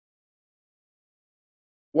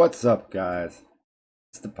What's up, guys?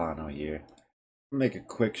 Stefano here. I'll make a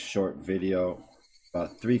quick short video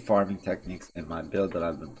about 3 farming techniques in my build that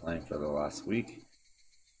I've been playing for the last week,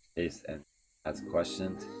 in case anyone has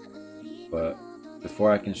questions. But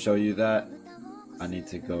before I can show you that, I need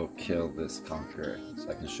to go kill this conqueror so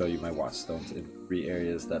I can show you my watchstones in 3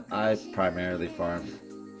 areas that I primarily farmed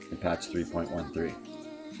in patch 3.13.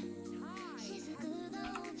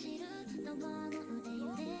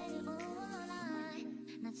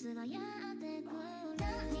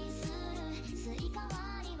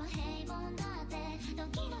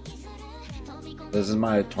 This is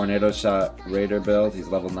my tornado shot raider build. He's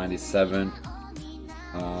level 97.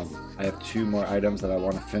 I have 2 more items that I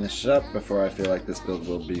want to finish up before I feel like this build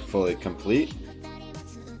will be fully complete.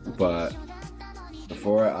 But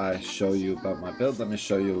before I show you about my build, let me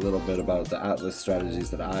show you a little bit about the Atlas strategies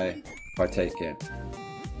that I partake in.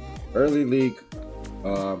 Early League,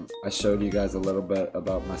 I showed you guys a little bit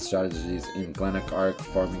about my strategies in Glennock Arc,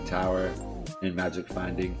 Farming Tower, and Magic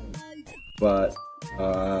Finding. But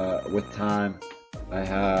with time, I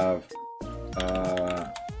have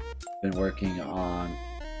been working on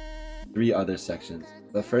 3 other sections.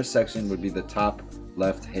 The first section would be the top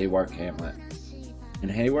left Haywark Hamlet. In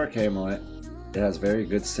Haywark Hamlet, it has very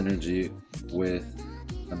good synergy with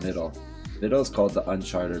the middle. Middle is called the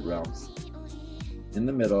Uncharted Realms. In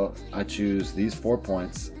the middle, I choose these 4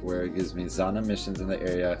 points where it gives me Zana missions in the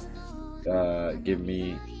area, give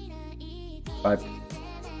me 5.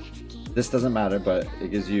 This doesn't matter, but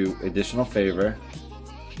it gives you additional favor.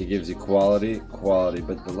 It gives you quality,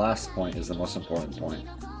 but the last point is the most important point.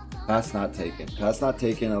 Pass Not Taken. Pass Not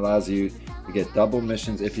Taken allows you to get double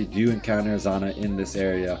missions if you do encounter Zana in this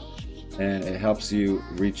area, and it helps you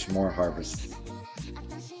reach more harvests.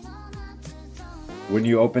 When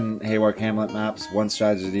you open Haywark Hamlet maps, one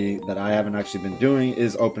strategy that I haven't actually been doing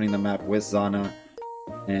is opening the map with Zana,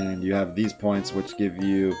 and you have these points which give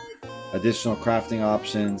you additional crafting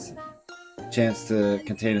options, chance to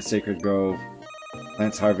contain a sacred grove.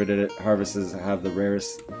 Plants harvested have the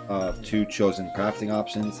rarest of 2 chosen crafting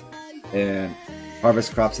options, and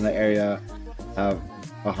harvest crops in the area have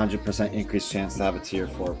 100% increased chance to have a tier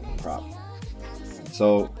 4 crop.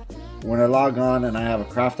 So when I log on and I have a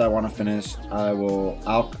craft I want to finish, I will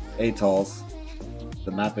alch Atols.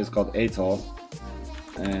 The map is called Atoll,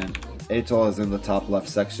 and Atoll is in the top left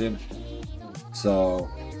section. So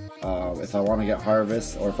if I want to get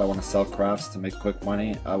harvest, or if I want to sell crafts to make quick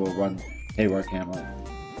money, I will run Haywark Hamlet.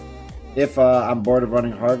 If I'm bored of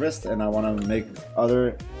running harvest and I want to make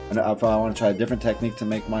if I want to try a different technique to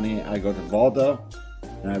make money, I go to Valdo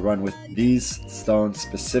and I run with these stones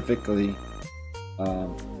specifically.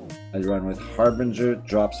 I run with Harbinger,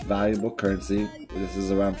 drops valuable currency. This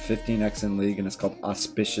is around 15x in League and it's called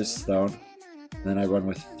Auspicious Stone. And then I run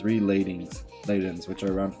with 3 Ladens, which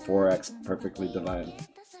are around 4x perfectly divided.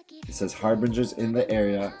 It says Harbingers in the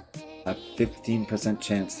area have 15%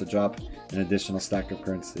 chance to drop an additional stack of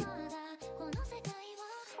currency.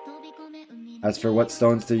 As for what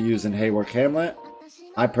stones to use in Haywark Hamlet,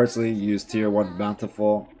 I personally use tier 1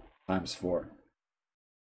 Bountiful times 4.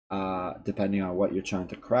 Depending on what you're trying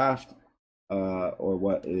to craft or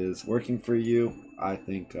what is working for you, I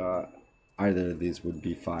think either of these would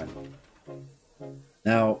be fine.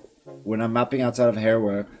 Now, when I'm mapping outside of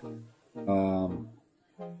Haywark,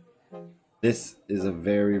 this is a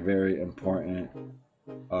very, very important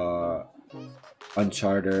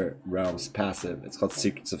Uncharted Realms passive. It's called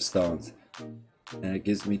Secrets of Stones, and it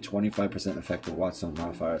gives me 25% effective watchstone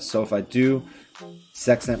modifiers. So if I do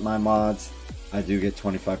sextant my mods, I do get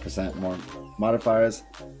 25% more modifiers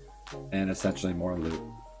and essentially more loot.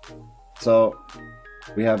 So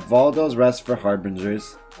we have Valdo's Rest for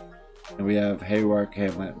Harbingers, and we have Haywark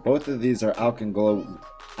Hamlet. Both of these are alch and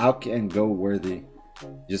go worthy.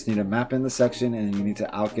 You just need a map in the section and you need to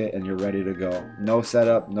alch it and you're ready to go. No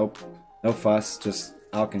setup, no fuss, just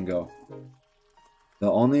alch and go. The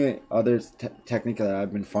only other technique that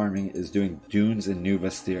I've been farming is doing Dunes in New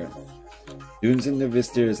Vestir. Dunes in New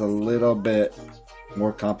Vestir is a little bit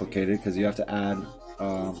more complicated because you have to add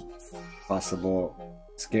possible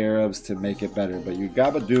scarabs to make it better. But you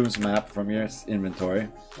grab a Dunes map from your inventory,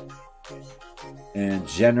 and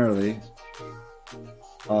generally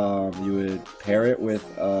you would pair it with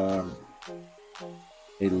a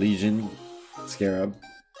Legion scarab,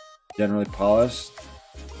 generally polished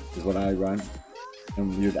is what I run,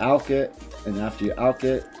 and you'd alch it, and after you alch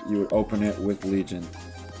it, you would open it with Legion.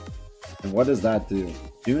 And what does that do?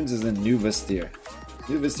 Dunes is in New Vestir.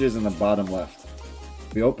 New Vestir is in the bottom left.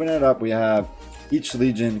 We open it up, we have each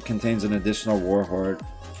Legion contains an additional Warhorde.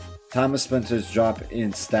 Time of Splinters drop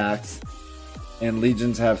in stacks. and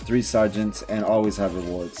legions have 3 sergeants and always have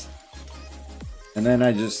rewards. And then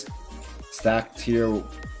I just stacked you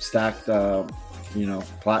know,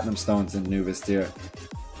 platinum stones in Nuvis tier.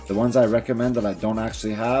 The ones I recommend that I don't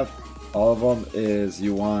actually have, all of them, is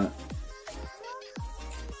you want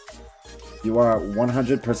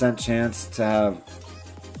 100% chance to have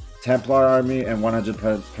Templar army and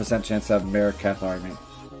 100% chance to have Mariketh army,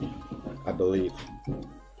 I believe.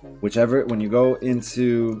 Whichever, when you go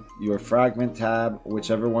into your fragment tab,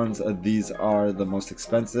 whichever ones of these are the most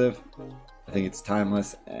expensive, I think it's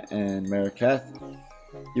Timeless and Mariketh,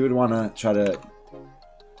 you would want to try to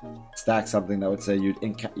stack something that would say you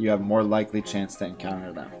have more likely chance to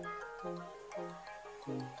encounter them.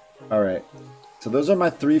 Alright, so those are my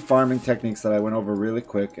 3 farming techniques that I went over really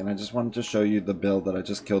quick, and I just wanted to show you the build that I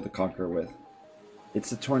just killed the Conqueror with.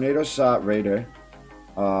 It's a Tornado Shot Raider,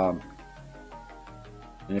 and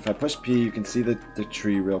if I push P, you can see the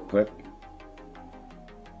tree real quick.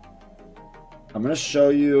 I'm going to show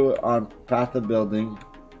you on Path of Building.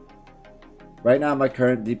 Right now my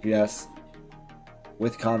current DPS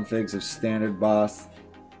with configs of standard boss,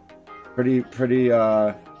 pretty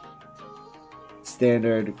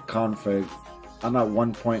standard config, I'm at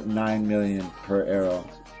 1.9 million per arrow.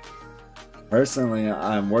 Personally,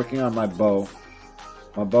 I'm working on my bow.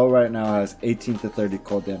 My bow right now has 18 to 30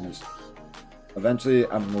 cold damage. Eventually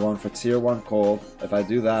I'm going for tier 1 cold. If I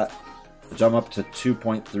do that, I'll jump up to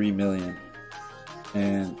 2.3 million.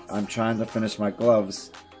 And I'm trying to finish my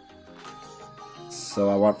gloves. So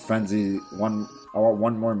I want I want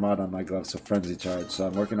one more mod on my gloves, so Frenzy Charge. So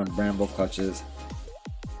I'm working on Bramble Clutches.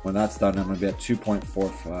 When that's done, I'm going to be at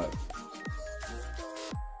 2.45.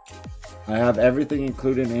 I have everything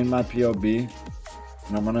included in my POB, and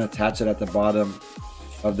I'm going to attach it at the bottom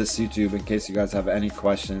of this YouTube in case you guys have any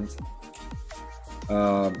questions.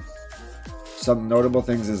 Some notable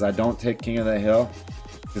things is I don't take King of the Hill,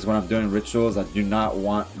 because when I'm doing rituals, I do not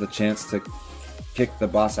want the chance to kick the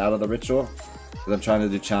boss out of the ritual, because I'm trying to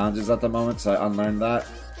do challenges at the moment, so I unlearned that.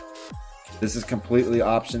 This is completely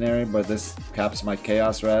optionary, but this caps my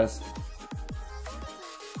chaos res.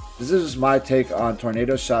 This is just my take on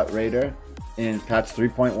Tornado Shot Raider in patch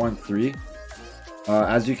 3.13.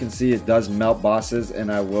 As you can see, it does melt bosses,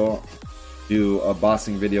 and I will do a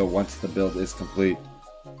bossing video once the build is complete.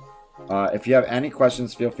 If you have any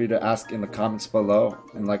questions, feel free to ask in the comments below.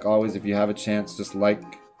 And like always, if you have a chance, just like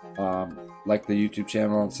the YouTube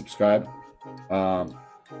channel and subscribe.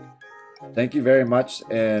 Thank you very much.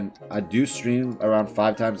 And I do stream around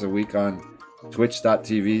 5 times a week on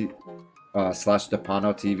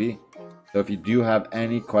twitch.tv/DepanoTV. So if you do have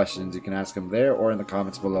any questions, you can ask them there or in the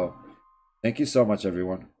comments below. Thank you so much,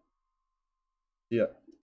 everyone. See ya.